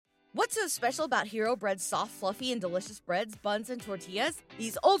What's so special about Hero Bread's soft, fluffy, and delicious breads, buns, and tortillas?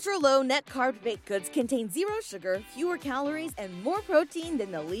 These ultra-low net-carb baked goods contain zero sugar, fewer calories, and more protein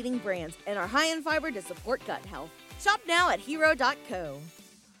than the leading brands, and are high in fiber to support gut health. Shop now at hero.co.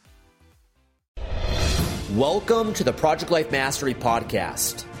 Welcome to the Project Life Mastery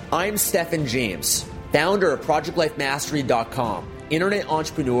Podcast. I'm Stephen James, founder of ProjectLifeMastery.com, internet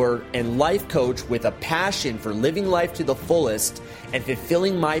entrepreneur and life coach with a passion for living life to the fullest and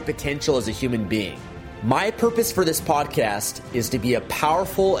fulfilling my potential as a human being. My purpose for this podcast is to be a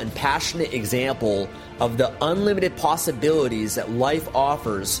powerful and passionate example of the unlimited possibilities that life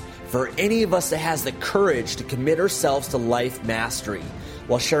offers for any of us that has the courage to commit ourselves to life mastery,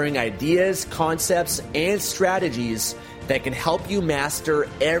 while sharing ideas, concepts, and strategies that can help you master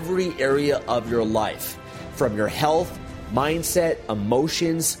every area of your life, from your health, mindset,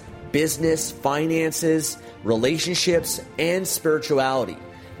 emotions, business, finances, relationships, and spirituality.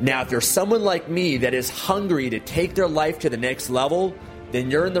 Now, if you're someone like me that is hungry to take their life to the next level, then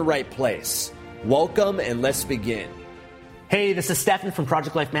you're in the right place. Welcome, and let's begin. Hey, this is Stephen from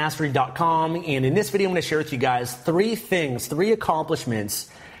ProjectLifeMastery.com, and in this video, I'm going to share with you guys three accomplishments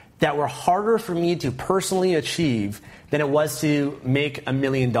that were harder for me to personally achieve than it was to make $1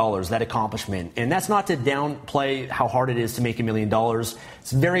 million, that accomplishment. And that's not to downplay how hard it is to make $1 million.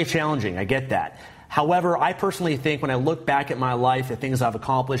 It's very challenging, I get that. However, I personally think when I look back at my life, the things I've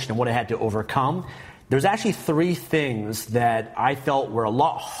accomplished and what I had to overcome, there's actually three things that I felt were a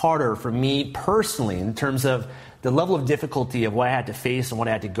lot harder for me personally in terms of the level of difficulty of what I had to face and what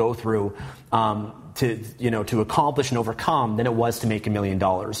I had to go through to accomplish and overcome than it was to make $1 million.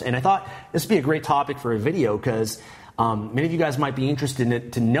 And I thought this would be a great topic for a video because many of you guys might be interested in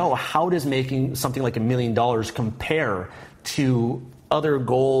it to know, how does making something like $1 million compare to other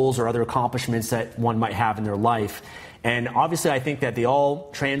goals or other accomplishments that one might have in their life. And obviously I think that they all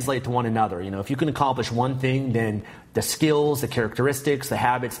translate to one another. You know, if you can accomplish one thing, then the skills, the characteristics, the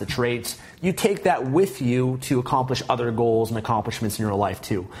habits, the traits, you take that with you to accomplish other goals and accomplishments in your life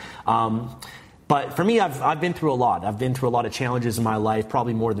too. But for me, I've been through a lot. I've been through a lot of challenges in my life,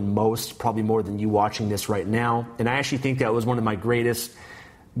 probably more than most, probably more than you watching this right now. And I actually think that was one of my greatest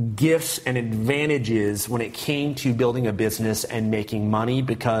gifts and advantages when it came to building a business and making money,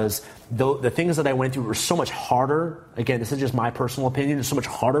 because the things that I went through were so much harder. Again, this is just my personal opinion. It's so much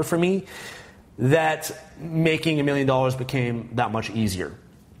harder for me that making $1 million became that much easier.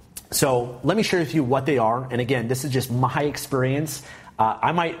 So let me share with you what they are. And again, this is just my experience.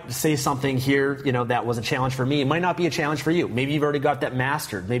 I might say something here, that was a challenge for me. It might not be a challenge for you. Maybe you've already got that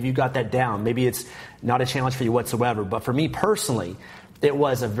mastered. Maybe you got that down. Maybe it's not a challenge for you whatsoever. But for me personally, it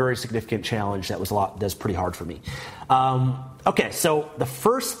was a very significant challenge that's pretty hard for me. Okay, so the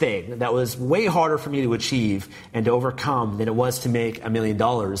first thing that was way harder for me to achieve and to overcome than it was to make $1 million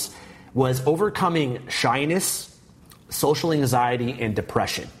was overcoming shyness, social anxiety, and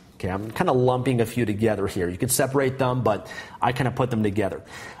depression. Okay, I'm kind of lumping a few together here. You can separate them, but I kind of put them together.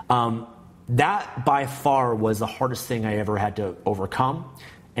 That by far was the hardest thing I ever had to overcome.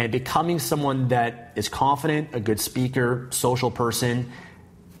 And becoming someone that is confident, a good speaker, social person,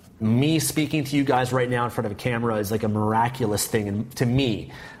 me speaking to you guys right now in front of a camera is like a miraculous thing. And to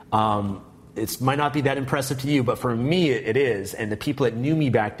me, it might not be that impressive to you, but for me it is. And the people that knew me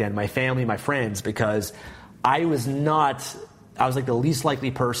back then, my family, my friends, because I was like the least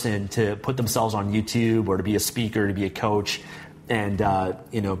likely person to put themselves on YouTube or to be a speaker, to be a coach, and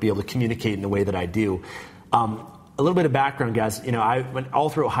be able to communicate in the way that I do. A little bit of background, guys. I went all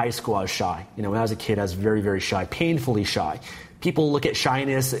through high school. I was shy. When I was a kid, I was very, very shy, painfully shy. People look at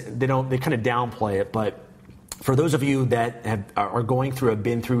shyness; they kind of downplay it. But for those of you that have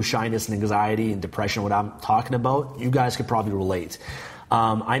been through shyness and anxiety and depression, what I'm talking about, you guys could probably relate.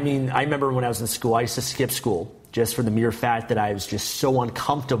 I remember when I was in school, I used to skip school just for the mere fact that I was just so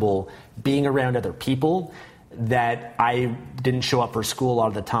uncomfortable being around other people that I didn't show up for school a lot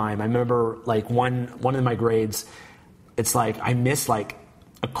of the time. I remember one of my grades, it's like I missed like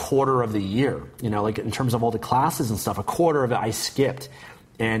a quarter of the year, in terms of all the classes and stuff, a quarter of it I skipped.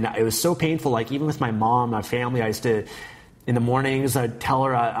 And it was so painful. Even with my mom, my family, I used to, in the mornings, I'd tell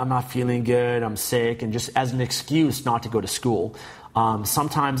her I'm not feeling good, I'm sick, and just as an excuse not to go to school.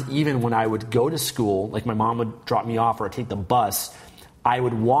 Sometimes even when I would go to school, like my mom would drop me off or I'd take the bus, I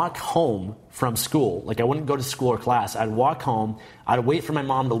would walk home from school. I wouldn't go to school or class. I'd walk home. I'd wait for my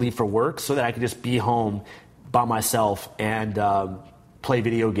mom to leave for work so that I could just be home by myself and play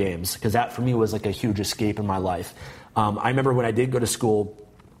video games, because that for me was like a huge escape in my life. I remember when I did go to school,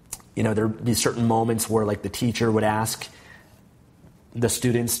 there'd be certain moments where the teacher would ask the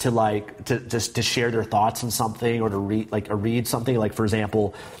students to share their thoughts on something or to read something. For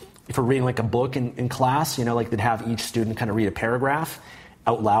example, if we're reading like a book in class, like they'd have each student kind of read a paragraph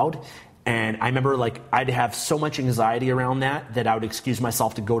out loud. And I remember like I'd have so much anxiety around that I would excuse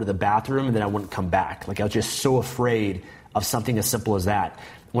myself to go to the bathroom and then I wouldn't come back. Like I was just so afraid of something as simple as that.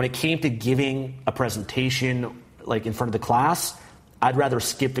 When it came to giving a presentation like in front of the class, I'd rather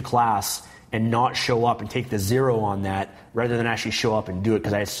skip the class and not show up and take the 0 on that rather than actually show up and do it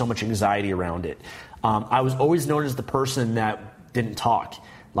because I had so much anxiety around it. I was always known as the person that didn't talk.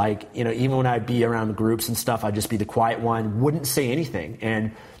 Like, even when I'd be around groups and stuff, I'd just be the quiet one, wouldn't say anything.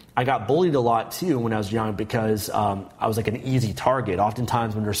 And I got bullied a lot too when I was young because I was like an easy target.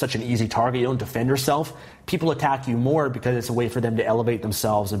 Oftentimes when you're such an easy target, you don't defend yourself. People attack you more because it's a way for them to elevate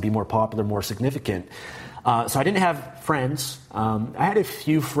themselves and be more popular, more significant. So I didn't have friends. I had a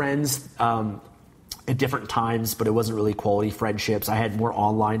few friends at different times, but it wasn't really quality friendships. I had more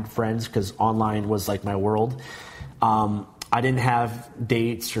online friends because online was like my world. I didn't have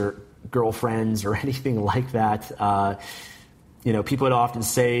dates or girlfriends or anything like that. People would often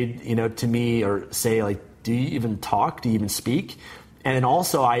say, to me or say like, do you even talk? Do you even speak? And then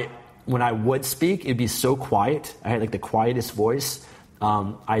also when I would speak, it'd be so quiet. I had like the quietest voice.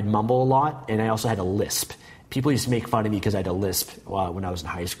 I'd mumble a lot, and I also had a lisp. People used to make fun of me because I had a lisp when I was in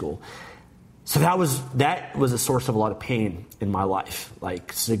high school. So that was a source of a lot of pain in my life,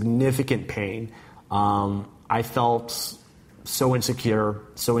 like significant pain. I felt so insecure,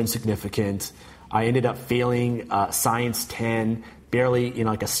 so insignificant. I ended up failing Science 10, barely,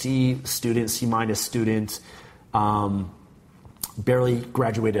 like a C student, C- student. Barely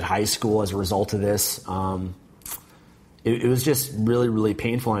graduated high school as a result of this. It was just really, really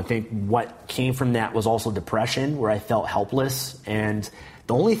painful. And I think what came from that was also depression, where I felt helpless. And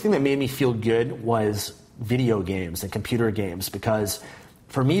the only thing that made me feel good was video games and computer games, because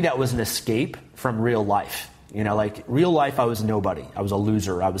for me, that was an escape from real life. Like real life, I was nobody. I was a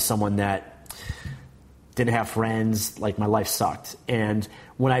loser. I was someone that didn't have friends. Like my life sucked. And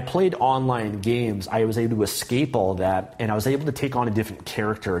when I played online games, I was able to escape all that. And I was able to take on a different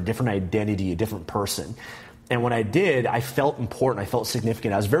character, a different identity, a different person. And when I did, I felt important. I felt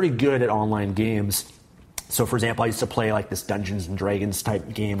significant. I was very good at online games. So, for example, I used to play like this Dungeons and Dragons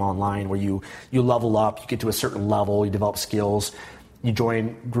type game online where you level up, you get to a certain level, you develop skills, you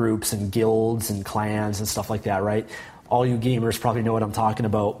join groups and guilds and clans and stuff like that, right? All you gamers probably know what I'm talking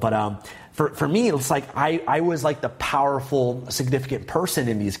about. But for me, it's like I was like the powerful, significant person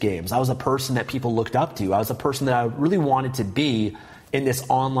in these games. I was a person that people looked up to. I was a person that I really wanted to be in this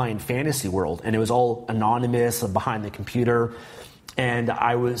online fantasy world, and it was all anonymous behind the computer. And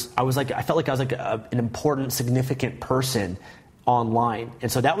I felt like I was like an important, significant person online.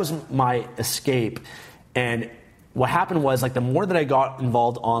 And so that was my escape. And what happened was, like, the more that I got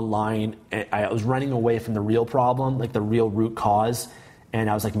involved online, I was running away from the real problem, like the real root cause. And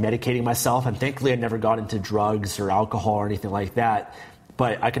I was like medicating myself. And thankfully I never got into drugs or alcohol or anything like that.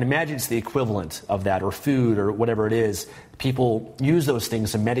 But I can imagine it's the equivalent of that, or food, or whatever it is. People use those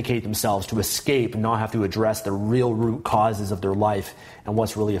things to medicate themselves, to escape and not have to address the real root causes of their life and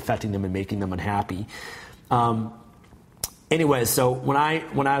what's really affecting them and making them unhappy. Anyway, so when I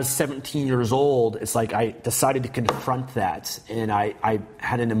was 17 years old, it's like I decided to confront that, and I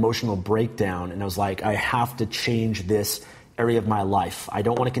had an emotional breakdown, and I was like, I have to change this area of my life. I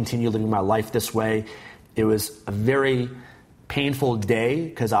don't want to continue living my life this way. It was a very painful day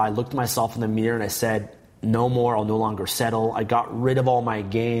because I looked at myself in the mirror and I said, no more, I'll no longer settle. I got rid of all my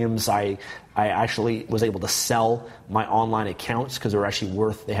games. I actually was able to sell my online accounts because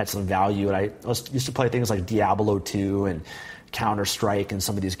they had some value. And I used to play things like Diablo 2 and Counter-Strike and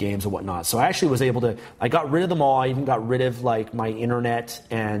some of these games and whatnot. So I actually was able to, I got rid of them all. I even got rid of like my internet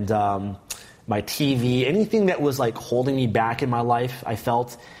and my TV, anything that was like holding me back in my life, I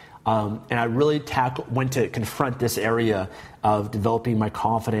felt. And I really went to confront this area of developing my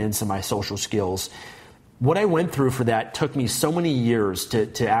confidence and my social skills. What I went through for that took me so many years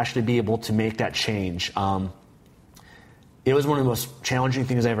to actually be able to make that change. It was one of the most challenging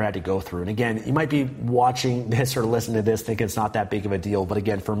things I ever had to go through. And again, you might be watching this or listening to this thinking it's not that big of a deal. But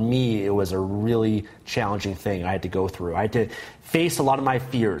again, for me, it was a really challenging thing I had to go through. I had to face a lot of my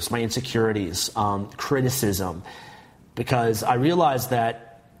fears, my insecurities, criticism, because I realized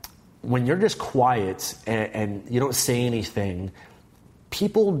that when you're just quiet and you don't say anything,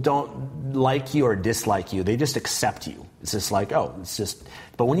 people don't like you or dislike you. They just accept you. It's just like, oh, it's just...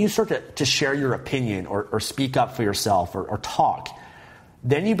 But when you start to share your opinion or speak up for yourself or talk,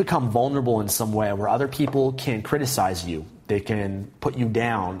 then you become vulnerable in some way where other people can criticize you. They can put you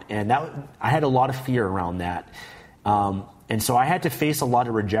down. And I had a lot of fear around that. And so I had to face a lot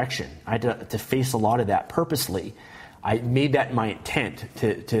of rejection. I had to face a lot of that purposely. I made that my intent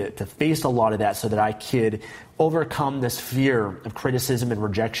to face a lot of that so that I could overcome this fear of criticism and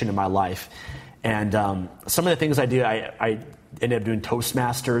rejection in my life. And some of the things I do, I ended up doing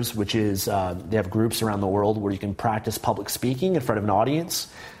Toastmasters, which is they have groups around the world where you can practice public speaking in front of an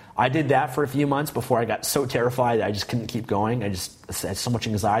audience. I did that for a few months before I got so terrified I just couldn't keep going. I just had so much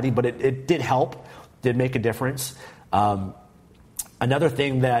anxiety, but it did help, did make a difference. Another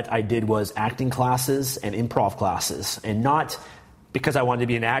thing that I did was acting classes and improv classes, and not because I wanted to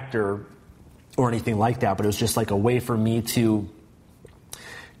be an actor or anything like that, but it was just like a way for me to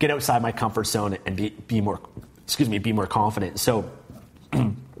get outside my comfort zone and be more confident. So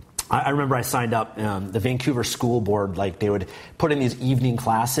I remember I signed up, the Vancouver School Board, like they would put in these evening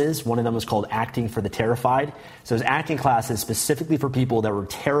classes. One of them was called Acting for the Terrified. So it was acting classes specifically for people that were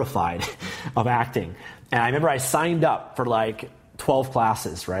terrified of acting. And I remember I signed up for like 12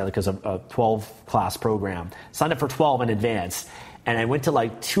 classes, right? Like it was a 12 class program. Signed up for 12 in advance. And I went to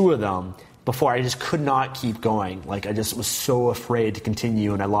like 2 of them before I just could not keep going. Like I just was so afraid to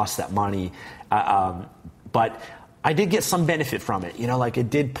continue, and I lost that money. But I did get some benefit from it, like it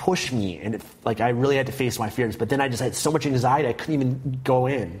did push me, and I really had to face my fears. But then I just had so much anxiety, I couldn't even go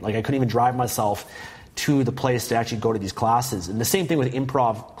in. Like I couldn't even drive myself to the place to actually go to these classes. And the same thing with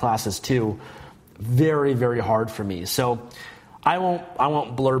improv classes too. Very, very hard for me. So I won't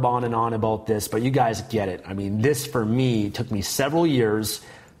blurb on and on about this, but you guys get it. I mean, this for me took me several years.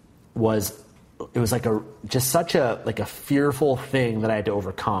 It was like such a fearful thing that I had to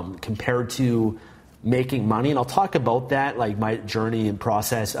overcome compared to making money. And I'll talk about that, like my journey and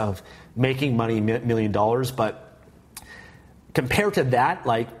process of making money, $1 million. But compared to that,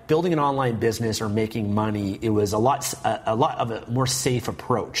 like building an online business or making money, it was a lot of a more safe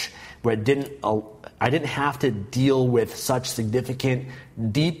approach where I didn't have to deal with such significant,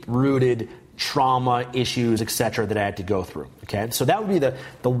 deep-rooted trauma issues, etc., that I had to go through. Okay, so that would be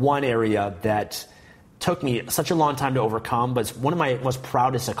the one area that took me such a long time to overcome, but it's one of my most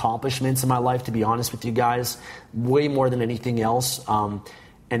proudest accomplishments in my life, to be honest with you guys, way more than anything else. And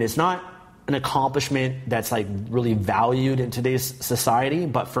it's not an accomplishment that's like really valued in today's society,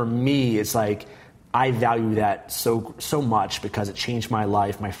 but for me, it's like I value that so much because it changed my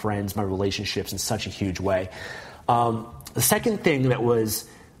life, my friends, my relationships in such a huge way. The second thing that was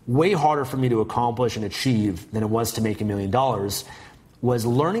way harder for me to accomplish and achieve than it was to make $1 million was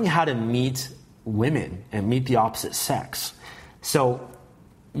learning how to meet women and meet the opposite sex. So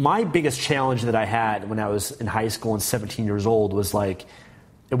my biggest challenge that I had when I was in high school and 17 years old was like,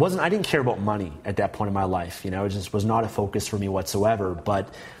 I didn't care about money at that point in my life. It just was not a focus for me whatsoever.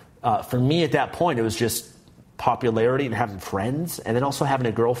 But for me at that point, it was just popularity and having friends, and then also having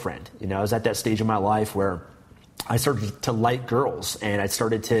a girlfriend. I was at that stage in my life where I started to like girls, and I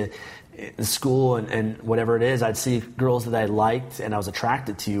started to, in school and whatever it is, I'd see girls that I liked and I was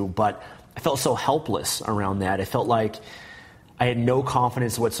attracted to, but I felt so helpless around that. I felt like I had no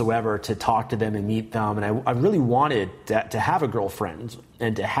confidence whatsoever to talk to them and meet them, and I really wanted to have a girlfriend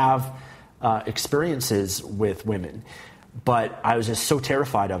and to have experiences with women. But I was just so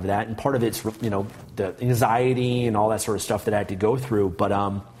terrified of that, and part of it's the anxiety and all that sort of stuff that I had to go through. But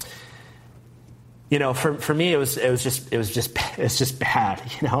for me, it was just bad.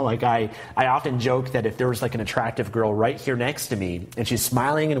 Like I often joke that if there was like an attractive girl right here next to me and she's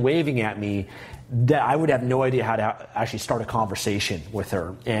smiling and waving at me, that I would have no idea how to actually start a conversation with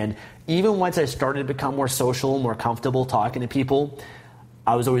her. And even once I started to become more social, more comfortable talking to people,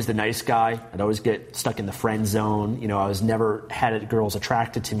 I was always the nice guy. I'd always get stuck in the friend zone. I was never had girls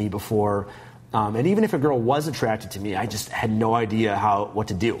attracted to me before. And even if a girl was attracted to me, I just had no idea what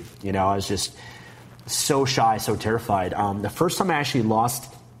to do. I was just so shy, so terrified. The first time I actually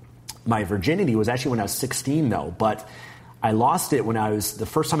lost my virginity was actually when I was 16, though. But I lost it the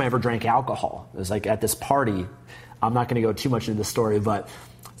first time I ever drank alcohol. It was like at this party. I'm not going to go too much into the story, but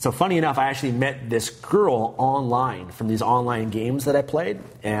so funny enough, I actually met this girl online from these online games that I played,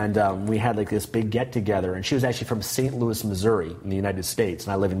 and we had like this big get together. And she was actually from St. Louis, Missouri, in the United States,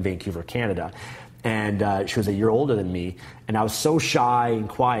 and I live in Vancouver, Canada. And she was a year older than me, and I was so shy and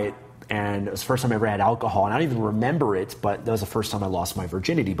quiet. And it was the first time I ever had alcohol, and I don't even remember it, but that was the first time I lost my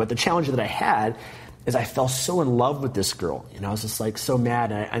virginity. But the challenge that I had is I fell so in love with this girl. I was just like so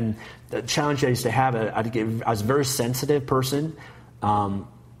mad. And the challenge I used to have, I was a very sensitive person,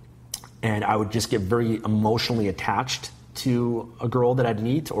 and I would just get very emotionally attached to a girl that I'd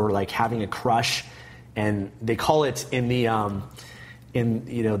meet, or like having a crush. And they call it in the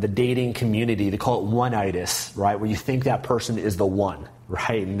the dating community, they call it one-itis, right? Where you think that person is the one,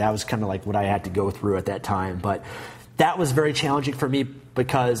 right? And that was kind of like what I had to go through at that time. But that was very challenging for me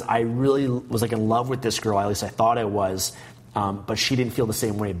because I really was like in love with this girl, at least I thought I was, but she didn't feel the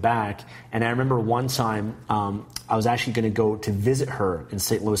same way back. And I remember one time I was actually going to go to visit her in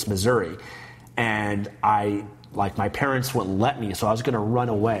St. Louis, Missouri, and my parents wouldn't let me, so I was going to run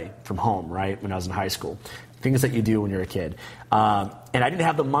away from home, right, when I was in high school. Things that you do when you're a kid. And I didn't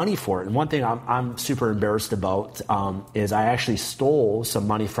have the money for it. And one thing I'm super embarrassed about is I actually stole some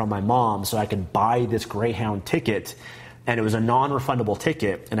money from my mom so I could buy this Greyhound ticket. And it was a non-refundable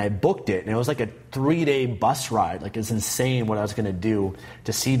ticket, and I booked it. And it was like a 3-day bus ride. Like, it's insane what I was going to do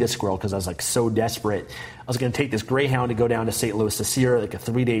to see this girl, because I was like so desperate. I was going to take this Greyhound to go down to St. Louis to see her, like a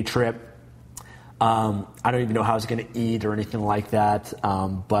 3-day trip. I don't even know how I was going to eat or anything like that,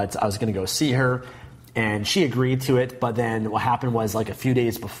 but I was going to go see her, and she agreed to it. But then what happened was, like a few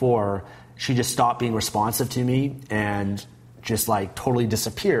days before, she just stopped being responsive to me and just like totally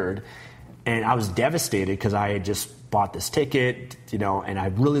disappeared. And I was devastated because I had just bought this ticket, and I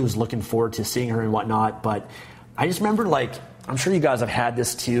really was looking forward to seeing her and whatnot. But I just remember, like, I'm sure you guys have had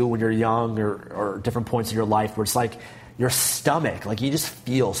this too when you're young or different points in your life, where it's like your stomach, like you just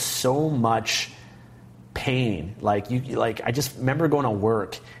feel so much pain. I just remember going to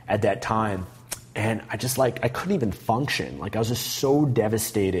work at that time, and I couldn't even function. Like, I was just so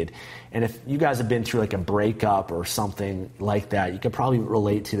devastated. And if you guys have been through like a breakup or something like that, you could probably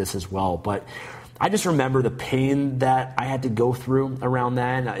relate to this as well. But I just remember the pain that I had to go through around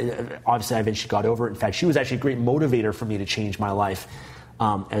that. And obviously, I eventually got over it. In fact, she was actually a great motivator for me to change my life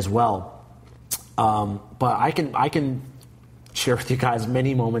as well. But I can share with you guys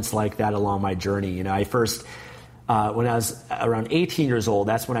many moments like that along my journey. I first, when I was around 18 years old,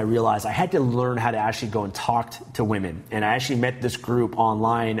 that's when I realized I had to learn how to actually go and talk to women. And I actually met this group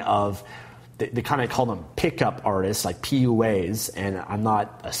online of, they kind of call them pickup artists, like PUAs, and I'm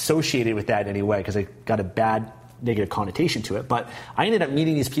not associated with that in any way because it got a bad negative connotation to it. But I ended up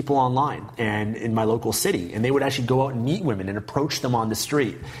meeting these people online and in my local city, and they would actually go out and meet women and approach them on the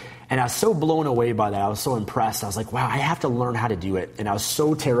street. And I was so blown away by that. I was so impressed. I was like, wow, I have to learn how to do it. And I was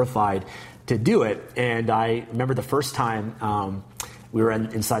so terrified to do it. And I remember the first time we were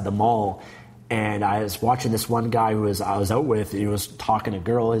inside the mall, and I was watching this one guy I was out with. He was talking to a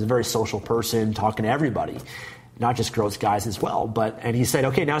girl. He's a very social person, talking to everybody, not just girls, guys as well. And he said,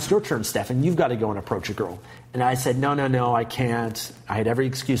 okay, now it's your turn, Stefan. You've got to go and approach a girl. And I said, no, I can't. I had every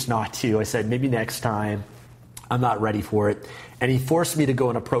excuse not to. I said, maybe next time. I'm not ready for it. And he forced me to go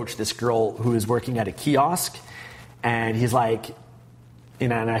and approach this girl who was working at a kiosk. And he's like,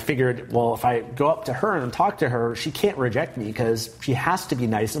 and I figured, well, if I go up to her and talk to her, she can't reject me because she has to be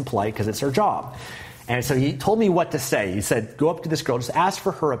nice and polite because it's her job. And so he told me what to say. He said, go up to this girl, just ask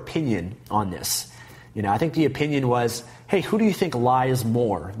for her opinion on this. I think the opinion was, hey, who do you think lies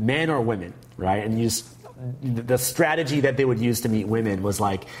more, men or women, right? And the strategy that they would use to meet women was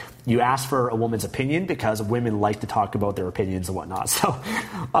like, you ask for a woman's opinion because women like to talk about their opinions and whatnot. So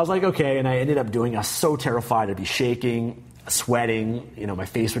I was like, okay, and I ended up doing, I was so terrified. I'd be shaking, sweating, my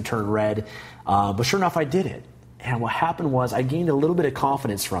face would turn red. But sure enough, I did it. And what happened was I gained a little bit of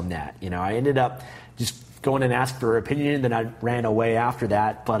confidence from that. I ended up just going and asking for her opinion, then I ran away after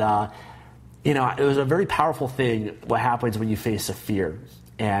that. But, it was a very powerful thing what happens when you face a fear.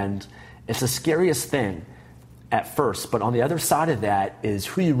 And it's the scariest thing at first, but on the other side of that is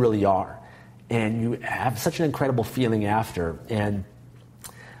who you really are. And you have such an incredible feeling after. And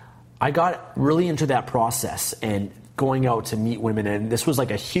I got really into that process and going out to meet women. And this was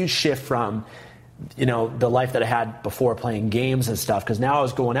like a huge shift from, the life that I had before playing games and stuff. Because now I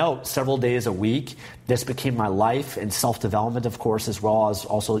was going out several days a week. This became my life, and self-development, of course, as well. I was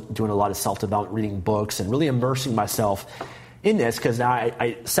also doing a lot of self-development, reading books and really immersing myself in this, because now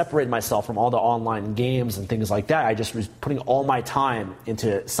I separated myself from all the online games and things like that. I just was putting all my time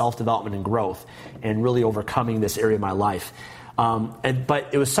into self-development and growth and really overcoming this area of my life. But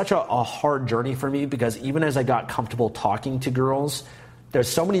it was such a hard journey for me, because even as I got comfortable talking to girls, there's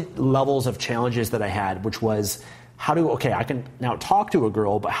so many levels of challenges that I had, which was I can now talk to a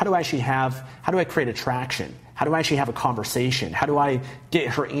girl, but how do I create attraction? How do I actually have a conversation? How do I get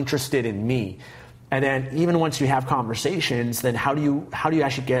her interested in me? And then even once you have conversations, then how do you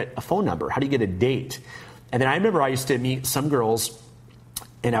actually get a phone number? How do you get a date? And then I remember I used to meet some girls,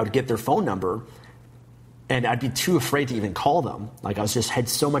 and I would get their phone number, and I'd be too afraid to even call them. Like, I had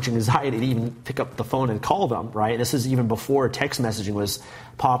so much anxiety to even pick up the phone and call them, right? And this is even before text messaging was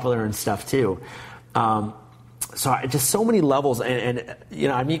popular and stuff too. So just so many levels, and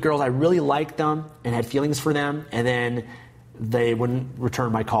I meet girls, I really liked them and had feelings for them, and then they wouldn't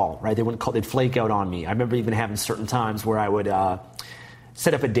return my call, right? They wouldn't call, they'd flake out on me. I remember even having certain times where I would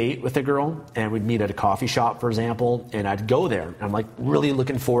set up a date with a girl, and we'd meet at a coffee shop, for example, and I'd go there. And I'm like really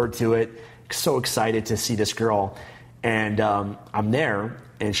looking forward to it, so excited to see this girl. And I'm there,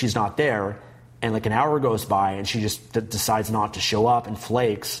 and she's not there. And like an hour goes by, and she just decides not to show up and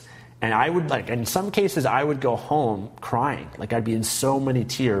flakes. And I would in some cases, I would go home crying. Like I'd be in so many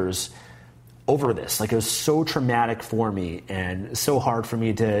tears over this. Like it was so traumatic for me and so hard for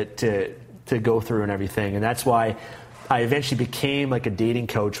me to go through and everything. And that's why I eventually became like a dating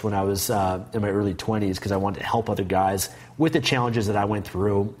coach when I was in my early 20s, because I wanted to help other guys with the challenges that I went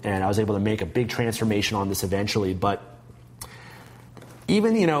through. And I was able to make a big transformation on this eventually. But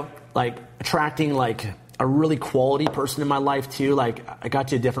even, like attracting like a really quality person in my life too. Like I got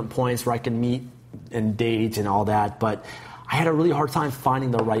to different points where I can meet and date and all that, but I had a really hard time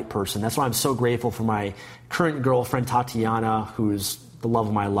finding the right person. That's why I'm so grateful for my current girlfriend, Tatiana, who's the love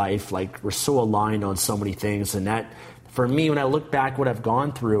of my life. Like we're so aligned on so many things. And that for me, when I look back what I've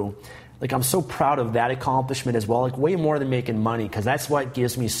gone through, like I'm so proud of that accomplishment as well, like way more than making money, because that's what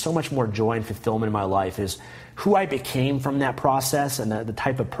gives me so much more joy and fulfillment in my life is who I became from that process and the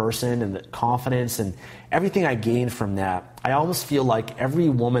type of person and the confidence and everything I gained from that. I almost feel like every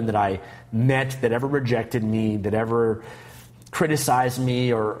woman that I met that ever rejected me, that ever criticized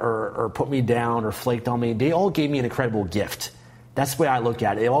me or put me down or flaked on me, they all gave me an incredible gift. That's the way I look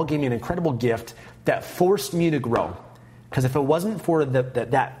at it. They all gave me an incredible gift that forced me to grow. Because if it wasn't for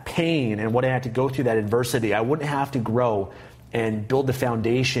that pain and what I had to go through, that adversity, I wouldn't have to grow and build the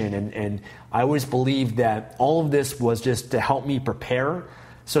foundation. And I always believed that all of this was just to help me prepare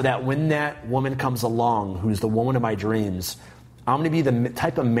so that when that woman comes along, who's the woman of my dreams, I'm going to be the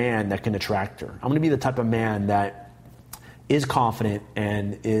type of man that can attract her. I'm going to be the type of man that is confident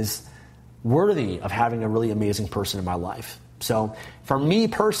and is worthy of having a really amazing person in my life. So for me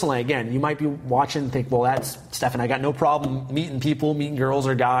personally, again, you might be watching and think, well, that's Stefan, I got no problem meeting people, meeting girls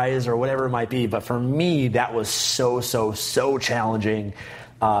or guys or whatever it might be. But for me, that was so challenging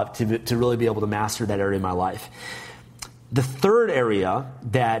to really be able to master that area of my life. The third area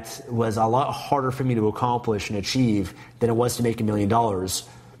that was a lot harder for me to accomplish and achieve than it was to make $1 million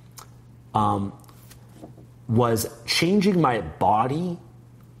was changing my body.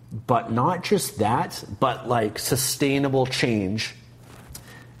 But not just that, but like sustainable change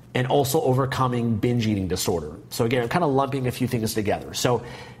and also overcoming binge eating disorder. So again, I'm kind of lumping a few things together. So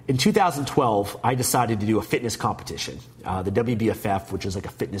in 2012, I decided to do a fitness competition, the WBFF, which is like a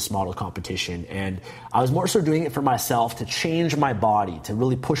fitness model competition. And I was more so doing it for myself to change my body, to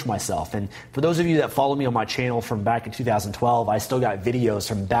really push myself. And for those of you that follow me on my channel from back in 2012, I still got videos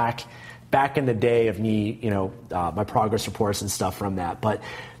from back in the day of me, my progress reports and stuff from that. But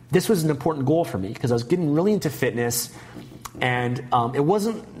this was an important goal for me because I was getting really into fitness, and it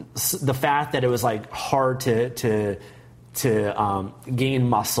wasn't the fact that it was like hard to gain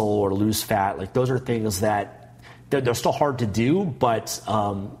muscle or lose fat. Like those are things that they're still hard to do, but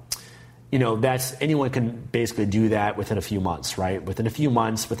that's anyone can basically do that within a few months, right? Within a few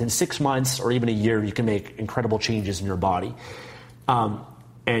months, within 6 months, or even a year, you can make incredible changes in your body.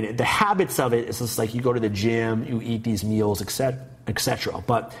 And the habits of it is just like you go to the gym, you eat these meals, etc.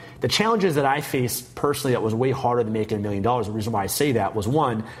 But the challenges that I faced personally that was way harder than making $1 million, the reason why I say that was,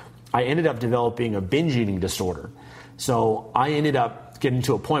 one, I ended up developing a binge eating disorder. So I ended up getting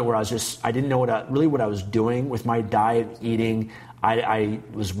to a point where I didn't know what I was doing with my diet, eating. I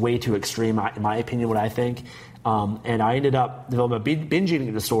was way too extreme, in my opinion, what I think. And I ended up developing a binge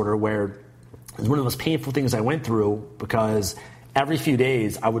eating disorder where it was one of the most painful things I went through because every few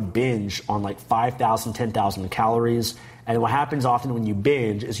days I would binge on like 5,000, 10,000 calories. And what happens often when you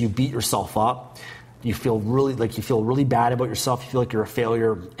binge is you beat yourself up. You feel really bad about yourself. You feel like you're a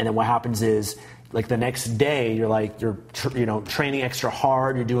failure. And then what happens is like the next day you're training extra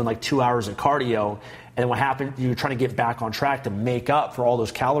hard. You're doing like 2 hours of cardio. And then what happens, you're trying to get back on track to make up for all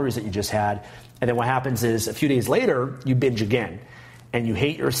those calories that you just had. And then what happens is a few days later, you binge again. And you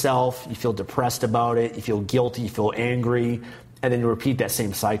hate yourself. You feel depressed about it. You feel guilty. You feel angry. And then you repeat that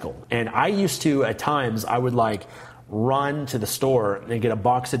same cycle. And I used to, at times, I would like run to the store and get a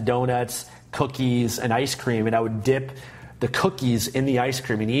box of donuts, cookies, and ice cream, and I would dip the cookies in the ice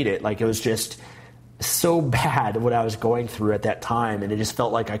cream and eat it. Like it was just so bad what I was going through at that time, and it just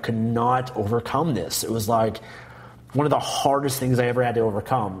felt like I could not overcome this. It was like one of the hardest things I ever had to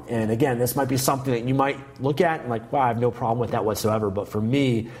overcome. And again, this might be something that you might look at and like, wow, I have no problem with that whatsoever. But for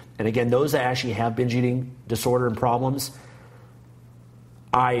me, and again, those that actually have binge eating disorder and problems,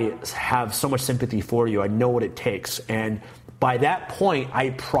 I have so much sympathy for you. I know what it takes. And by that point,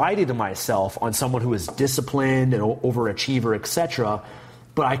 I prided myself on someone who was disciplined and overachiever, etc.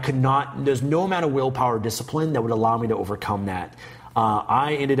 But I could not, there's no amount of willpower or discipline that would allow me to overcome that.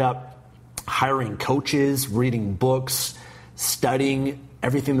 I ended up hiring coaches, reading books, studying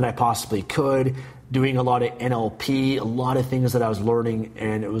everything that I possibly could, doing a lot of NLP, a lot of things that I was learning,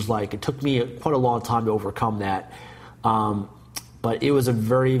 and it was like it took me quite a long time to overcome that. But it was a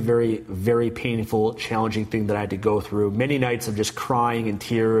very, very, very painful, challenging thing that I had to go through. Many nights of just crying in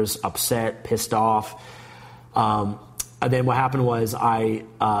tears, upset, pissed off. And then what happened was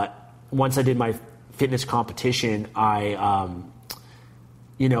once I did my fitness competition, the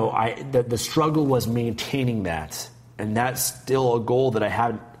struggle was maintaining that. And that's still a goal that I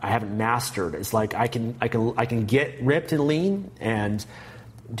haven't mastered. It's like I can get ripped and lean and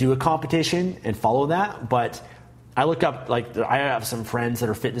do a competition and follow that, but I look up, like, I have some friends that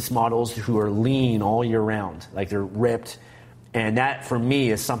are fitness models who are lean all year round, like they're ripped. And that, for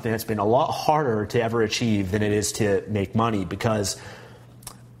me, is something that's been a lot harder to ever achieve than it is to make money, because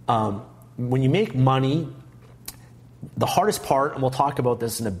when you make money, the hardest part, and we'll talk about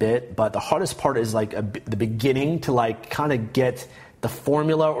this in a bit, but the hardest part is like the beginning to like kind of get the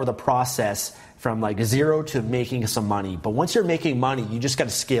formula or the process from like zero to making some money. But once you're making money, you just got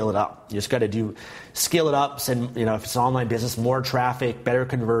to scale it up. You just got to scale it up. Send, if it's an online business, more traffic, better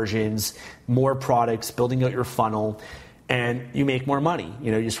conversions, more products, building out your funnel, and you make more money.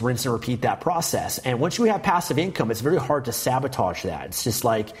 You just rinse and repeat that process. And once you have passive income, it's very hard to sabotage that. It's just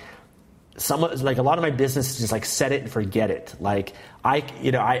like a lot of my business is just like set it and forget it. Like I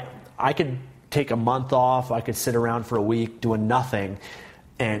could take a month off. I could sit around for a week doing nothing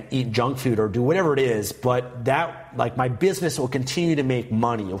and eat junk food or do whatever it is, but that, like, my business will continue to make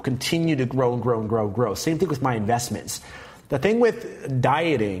money. It will continue to grow and grow and grow and grow. Same thing with my investments. The thing with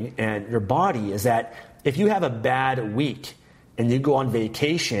dieting and your body is that if you have a bad week and you go on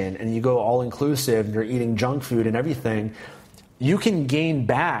vacation and you go all inclusive and you're eating junk food and everything, you can gain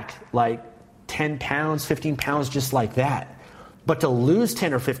back like 10 pounds, 15 pounds just like that. But to lose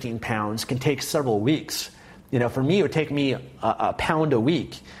 10 or 15 pounds can take several weeks. For me, it would take me a pound a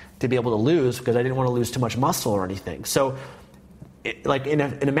week to be able to lose, because I didn't want to lose too much muscle or anything. So in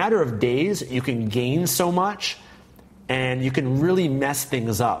a matter of days, you can gain so much, and you can really mess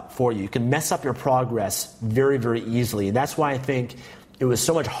things up for you. You can mess up your progress very, very easily. And that's why I think it was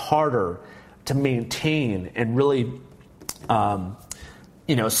so much harder to maintain and really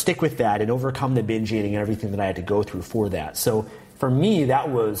stick with that and overcome the binge eating and everything that I had to go through for that. So for me, that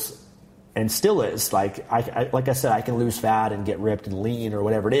was, and still is, like I said, I can lose fat and get ripped and lean or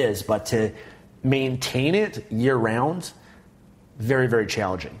whatever it is, but to maintain it year round, very, very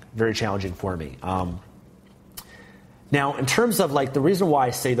challenging for me. Now, in terms of like the reason why I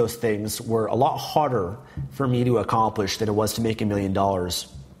say those things were a lot harder for me to accomplish than it was to make $1 million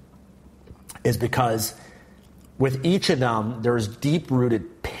is because with each of them, there's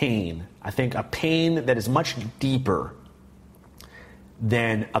deep-rooted pain. I think a pain that is much deeper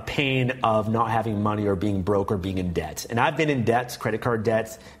than a pain of not having money or being broke or being in debt. And I've been in debt, credit card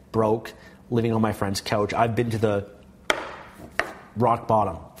debt, broke, living on my friend's couch. I've been to the rock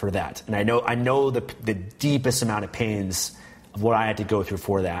bottom for that. And I know the deepest amount of pains of what I had to go through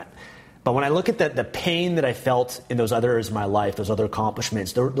for that. But when I look at the pain that I felt in those other areas of my life, those other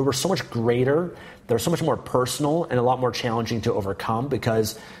accomplishments, they were so much greater, they were so much more personal and a lot more challenging to overcome,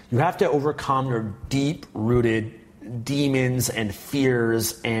 because you have to overcome your deep-rooted demons and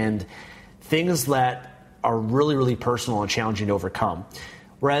fears and things that are really, really personal and challenging to overcome.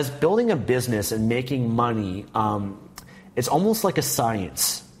 Whereas building a business and making money, it's almost like a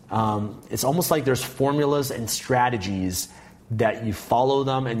science. It's almost like there's formulas and strategies that you follow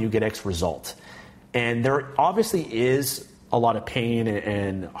them and you get X result. And there obviously is a lot of pain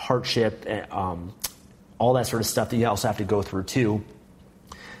and hardship, and, all that sort of stuff that you also have to go through too.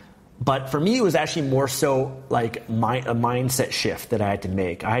 But for me, it was actually more so like a mindset shift that I had to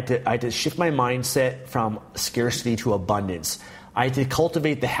make. I had to shift my mindset from scarcity to abundance. I had to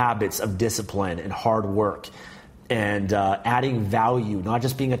cultivate the habits of discipline and hard work and adding value, not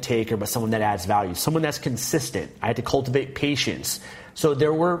just being a taker, but someone that adds value, someone that's consistent. I had to cultivate patience. So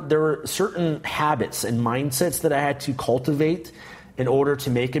there were certain habits and mindsets that I had to cultivate in order to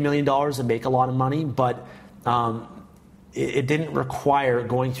make $1 million and make a lot of money, but it didn't require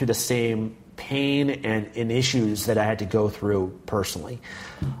going through the same pain and issues that I had to go through personally.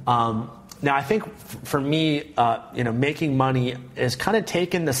 Now, I think for me, making money has kind of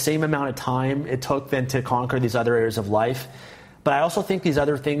taken the same amount of time it took then to conquer these other areas of life. But I also think these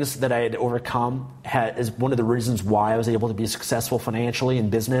other things that I had overcome is one of the reasons why I was able to be successful financially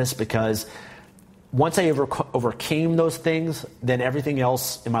in business, because once I overcame those things, then everything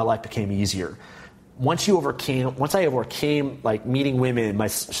else in my life became easier. Once I overcame like meeting women, my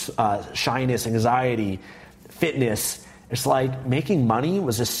shyness, anxiety, fitness, It's like making money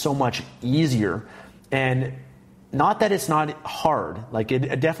was just so much easier. And not that it's not hard, like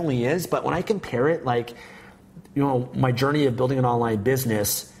it definitely is, but when I compare it, like, my journey of building an online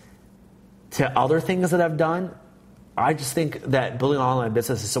business to other things that I've done, I just think that building an online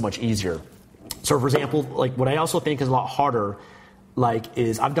business is so much easier. So for example, like what I also think is a lot harder, like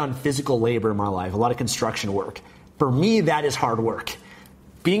is I've done physical labor in my life, a lot of construction work. For me, that is hard work.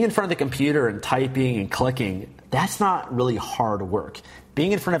 Being in front of the computer and typing and clicking, that's not really hard work.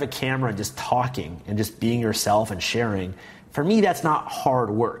 Being in front of a camera and just talking and just being yourself and sharing, for me, that's not hard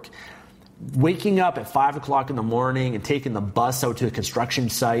work. Waking up at 5 o'clock in the morning and taking the bus out to a construction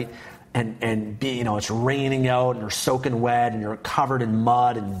site and be, it's raining out and you're soaking wet and you're covered in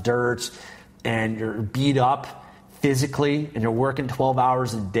mud and dirt and you're beat up physically and you're working 12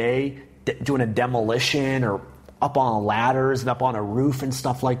 hours a day doing a demolition or up on ladders and up on a roof and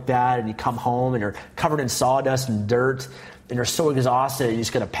stuff like that, and you come home and you're covered in sawdust and dirt and you're so exhausted you're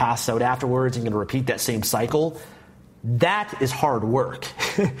just going to pass out afterwards and you're going to repeat that same cycle. That is hard work.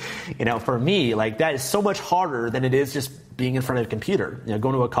 For me, like that is so much harder than it is just being in front of a computer,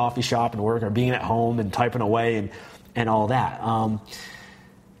 going to a coffee shop and work, or being at home and typing away and all that.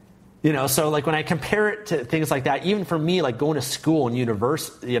 So like when I compare it to things like that, even for me, like going to school and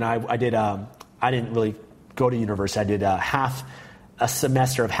university, I didn't really go to university. I did half a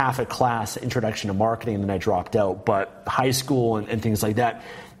semester of half a class, Introduction to Marketing, and then I dropped out. But high school and things like that,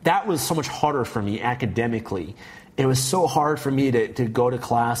 that was so much harder for me academically. It was so hard for me to go to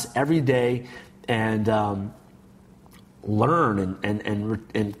class every day and learn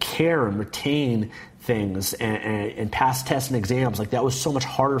and care and retain things and pass tests and exams. Like that was so much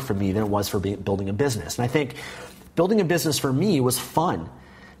harder for me than it was for building a business. And I think building a business for me was fun.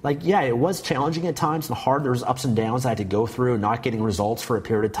 Like, yeah, it was challenging at times and hard. There was ups and downs I had to go through, not getting results for a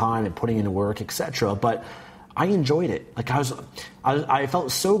period of time and putting in work, etc. But I enjoyed it. Like I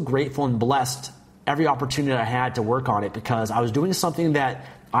felt so grateful and blessed every opportunity I had to work on it because I was doing something that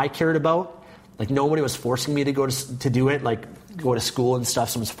I cared about. Like nobody was forcing me to go to do it, like go to school and stuff.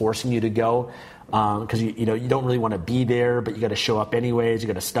 Someone's forcing you to go because you don't really want to be there, but you got to show up anyways. You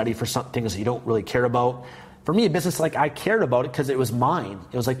got to study for some things that you don't really care about. For me, a business, like I cared about it because it was mine.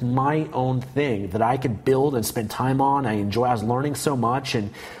 It was like my own thing that I could build and spend time on. I was learning so much,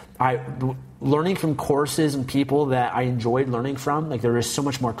 and learning from courses and people that I enjoyed learning from. Like there was so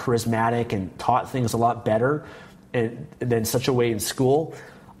much more charismatic and taught things a lot better than such a way in school.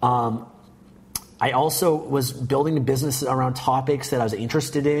 I also was building a business around topics that I was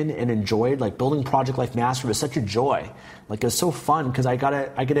interested in and enjoyed. Like building Project Life Mastery was such a joy. Like it was so fun because I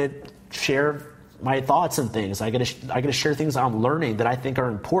get to share my thoughts and things. I get to share things I'm learning that I think are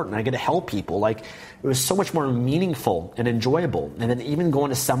important. I get to help people. Like it was so much more meaningful and enjoyable. And then even going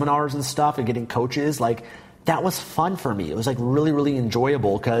to seminars and stuff and getting coaches, like that was fun for me. It was like really, really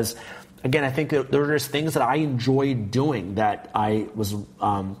enjoyable because, again, I think that there were just things that I enjoyed doing that I was.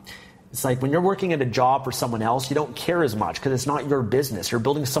 It's like when you're working at a job for someone else, you don't care as much because it's not your business. You're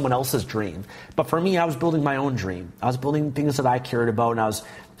building someone else's dream. But for me, I was building my own dream. I was building things that I cared about, and I was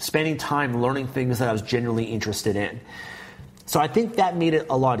spending time learning things that I was genuinely interested in. So I think that made it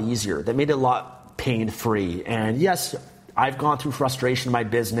a lot easier. That made it a lot pain-free. And yes, I've gone through frustration in my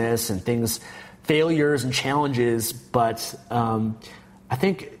business and things, failures and challenges, but I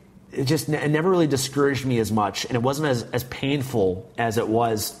think it never really discouraged me as much, and it wasn't as painful as it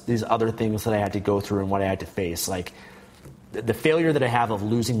was these other things that I had to go through and what I had to face. Like the failure that I have of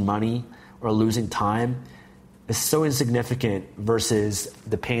losing money or losing time is so insignificant versus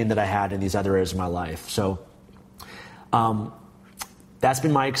the pain that I had in these other areas of my life. So that's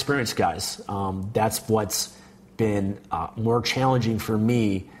been my experience, guys. That's what's been more challenging for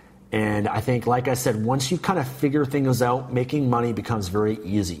me. And I think, like I said, once you kind of figure things out, making money becomes very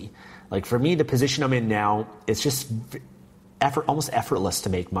easy. Like for me, the position I'm in now, it's just almost effortless to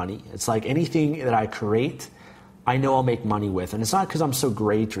make money. It's like anything that I create, I know I'll make money with. And it's not because I'm so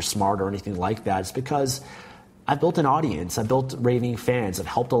great or smart or anything like that. It's because I've built an audience. I've built raving fans. I've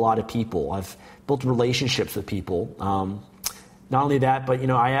helped a lot of people. I've built relationships with people. Not only that, but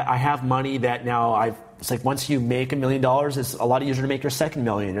I have money that now it's like once you make $1 million, it's a lot easier to make your second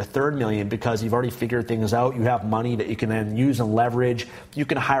million, your third million, because you've already figured things out. You have money that you can then use and leverage. You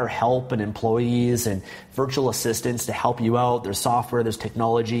can hire help and employees and virtual assistants to help you out. There's software, there's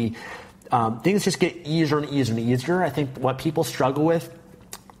technology. Things just get easier and easier and easier. I think what people struggle with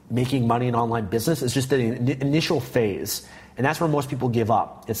making money in online business is just the initial phase. And that's where most people give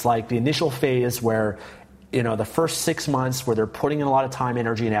up. It's like the initial phase where the first 6 months where they're putting in a lot of time,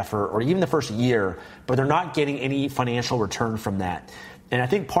 energy, and effort, or even the first year, but they're not getting any financial return from that. And I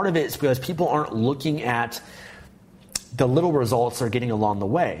think part of it is because people aren't looking at the little results they're getting along the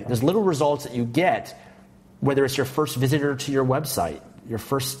way. There's little results that you get, whether it's your first visitor to your website, your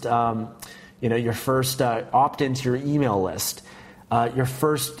first opt-in to your email list, your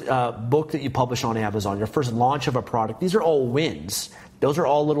first book that you publish on Amazon, your first launch of a product. These are all wins. Those are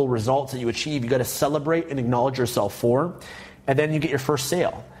all little results that you achieve. You got to celebrate and acknowledge yourself for, and then you get your first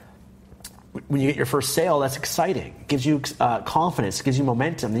sale. When you get your first sale, that's exciting. It gives you confidence. It gives you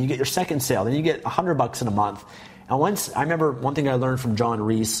momentum. Then you get your second sale. Then you get $100 in a month. And I remember one thing I learned from John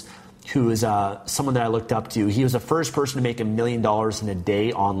Reese, who is someone that I looked up to. He was the first person to make $1 million in a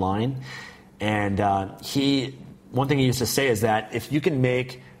day online. And one thing he used to say is that if you can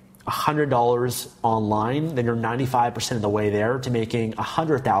make $100 online, then you're 95% of the way there to making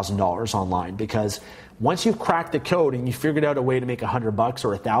 $100,000 online. Because once you've cracked the code and you figured out a way to make $100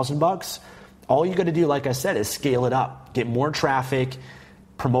 or $1,000, all you got to do, like I said, is scale it up, get more traffic,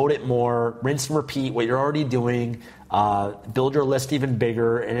 promote it more, rinse and repeat what you're already doing, build your list even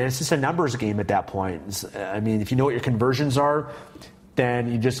bigger, and it's just a numbers game at that point. I mean, if you know what your conversions are,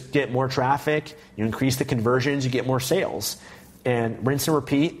 then you just get more traffic, you increase the conversions, you get more sales. And rinse and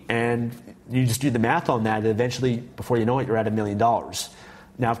repeat, and you just do the math on that, and eventually, before you know it, you're at $1 million.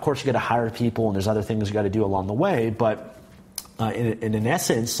 Now, of course, you got to hire people, and there's other things you got to do along the way, but in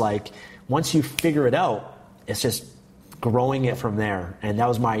essence, like, once you figure it out, it's just growing it from there, and that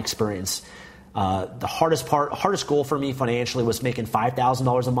was my experience. The hardest goal for me financially was making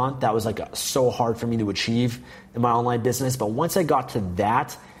 $5,000 a month. That was so hard for me to achieve in my online business, but once I got to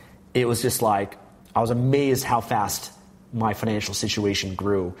that, it was just like, I was amazed how fast my financial situation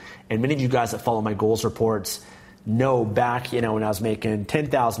grew. And many of you guys that follow my goals reports know back, when I was making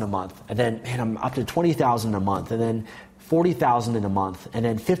 $10,000 a month, and then, I'm up to $20,000 a month, and then $40,000 in a month, and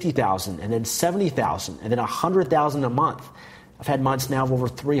then $50,000, and then $70,000, and then $100,000 a month. I've had months now of over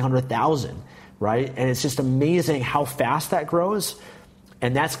 $300,000, right? And it's just amazing how fast that grows.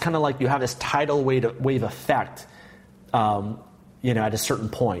 And that's kind of like you have this tidal wave effect, at a certain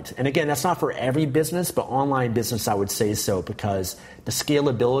point. And again, that's not for every business, but online business, I would say so, because the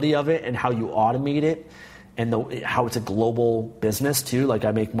scalability of it and how you automate it, and how it's a global business too. Like,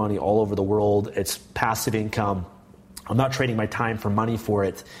 I make money all over the world. It's passive income. I'm not trading my time for money for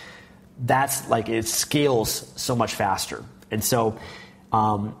it. That's it scales so much faster. And so,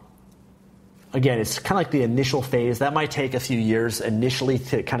 again, it's kind of like the initial phase. That might take a few years initially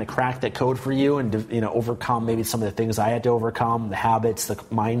to kind of crack that code for you and to, overcome maybe some of the things I had to overcome, the habits, the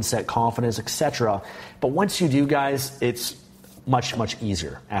mindset, confidence, etc. But once you do, guys, it's much, much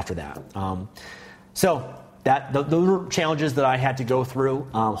easier after that. Those are challenges that I had to go through.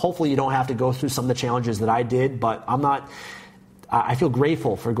 Hopefully you don't have to go through some of the challenges that I did, but I feel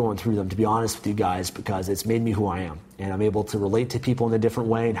grateful for going through them, to be honest with you guys, because it's made me who I am. And I'm able to relate to people in a different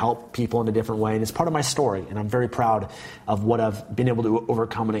way and help people in a different way. And it's part of my story. And I'm very proud of what I've been able to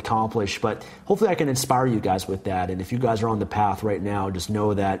overcome and accomplish. But hopefully I can inspire you guys with that. And if you guys are on the path right now, just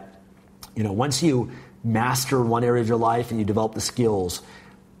know that, once you master one area of your life and you develop the skills,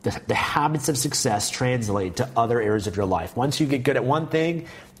 the habits of success translate to other areas of your life. Once you get good at one thing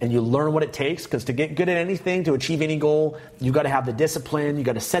and you learn what it takes, because to get good at anything, to achieve any goal, you got to have the discipline, you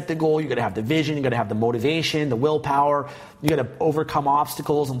got to set the goal, you got to have the vision, you got to have the motivation, the willpower, you got to overcome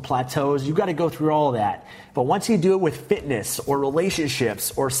obstacles and plateaus, you got to go through all of that. But once you do it with fitness or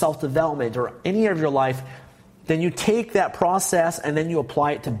relationships or self-development or any area of your life, then you take that process and then you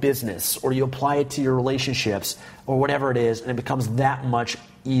apply it to business, or you apply it to your relationships or whatever it is, and it becomes that much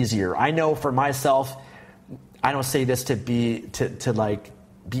easier. I know for myself, I don't say this to be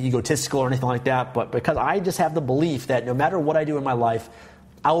egotistical or anything like that, but because I just have the belief that no matter what I do in my life,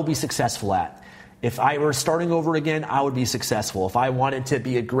 I will be successful at. If I were starting over again, I would be successful. If I wanted to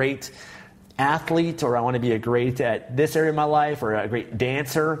be a great athlete, or I want to be a great at this area of my life, or a great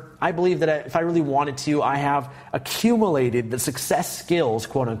dancer, I believe that if I really wanted to, I have accumulated the success skills,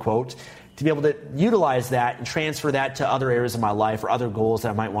 quote unquote, to be able to utilize that and transfer that to other areas of my life or other goals that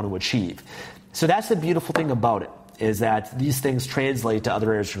I might want to achieve. So that's the beautiful thing about it, is that these things translate to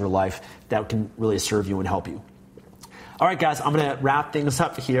other areas of your life that can really serve you and help you. All right, guys, I'm going to wrap things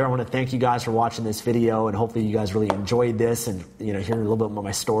up here. I want to thank you guys for watching this video, and hopefully you guys really enjoyed this and hearing a little bit about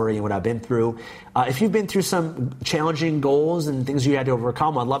my story and what I've been through. If you've been through some challenging goals and things you had to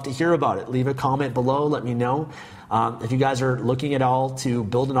overcome, I'd love to hear about it. Leave a comment below. Let me know. If you guys are looking at all to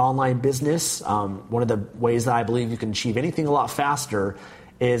build an online business, one of the ways that I believe you can achieve anything a lot faster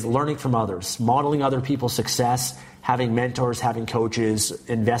is learning from others, modeling other people's success, having mentors, having coaches,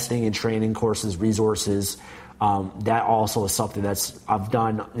 investing in training courses, resources. That also is something I've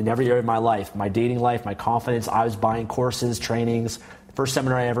done in every area of my life, my dating life, my confidence. I was buying courses, trainings. The first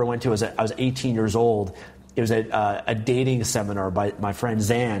seminar I ever went to was I was 18 years old, it was a dating seminar by my friend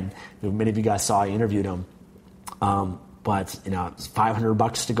Zan, who many of you guys saw. I interviewed him. But it's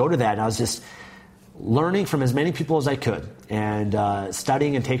 $500 to go to that. And I was just learning from as many people as I could and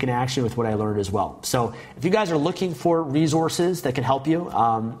studying and taking action with what I learned as well. So if you guys are looking for resources that can help you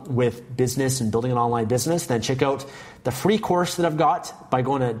with business and building an online business, then check out the free course that I've got by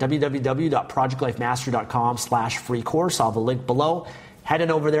going to www.projectlifemastery.com/free course. I'll have a link below. Head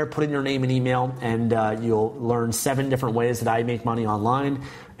on over there, put in your name and email, and you'll learn 7 different ways that I make money online,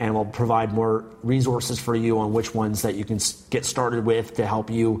 and we'll provide more resources for you on which ones that you can get started with to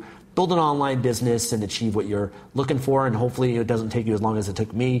help you build an online business and achieve what you're looking for. And hopefully it doesn't take you as long as it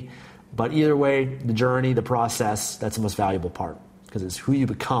took me. But either way, the journey, the process, that's the most valuable part, because it's who you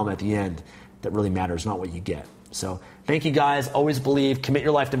become at the end that really matters, not what you get. So thank you guys. Always believe, commit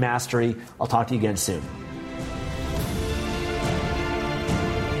your life to mastery. I'll talk to you again soon.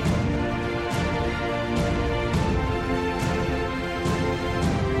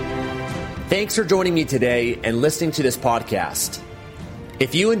 Thanks for joining me today and listening to this podcast.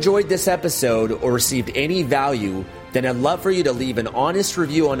 If you enjoyed this episode or received any value, then I'd love for you to leave an honest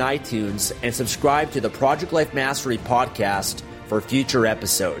review on iTunes and subscribe to the Project Life Mastery podcast for future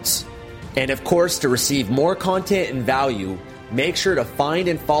episodes. And of course, to receive more content and value, make sure to find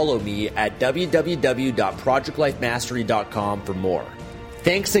and follow me at www.projectlifemastery.com for more.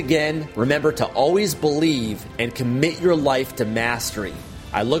 Thanks again. Remember to always believe and commit your life to mastery.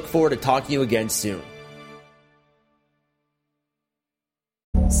 I look forward to talking to you again soon.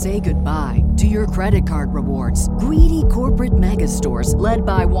 Say goodbye to your credit card rewards. Greedy corporate mega stores, led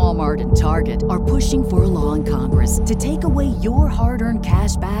by Walmart and Target, are pushing for a law in Congress to take away your hard-earned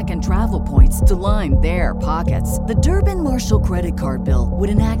cash back and travel points to line their pockets. The Durbin-Marshall credit card bill would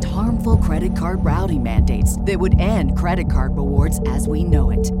enact harmful credit card routing mandates that would end credit card rewards as we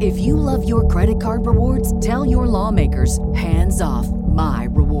know it. If you love your credit card rewards, tell your lawmakers, hands off my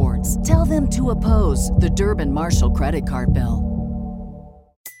rewards. Tell them to oppose the Durbin-Marshall credit card bill.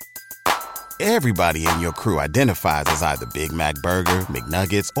 Everybody in your crew identifies as either Big Mac Burger,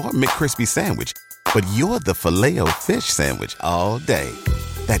 McNuggets, or McCrispy Sandwich. But you're the Filet-O-Fish Sandwich all day.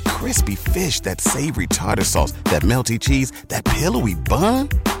 That crispy fish, that savory tartar sauce, that melty cheese, that pillowy bun.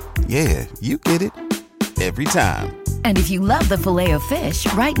 Yeah, you get it. Every time. And if you love the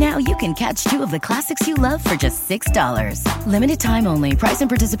Filet-O-Fish, right now you can catch 2 of the classics you love for just $6. Limited time only. Price and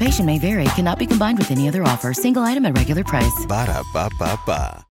participation may vary. Cannot be combined with any other offer. Single item at regular price. Ba-da-ba-ba-ba.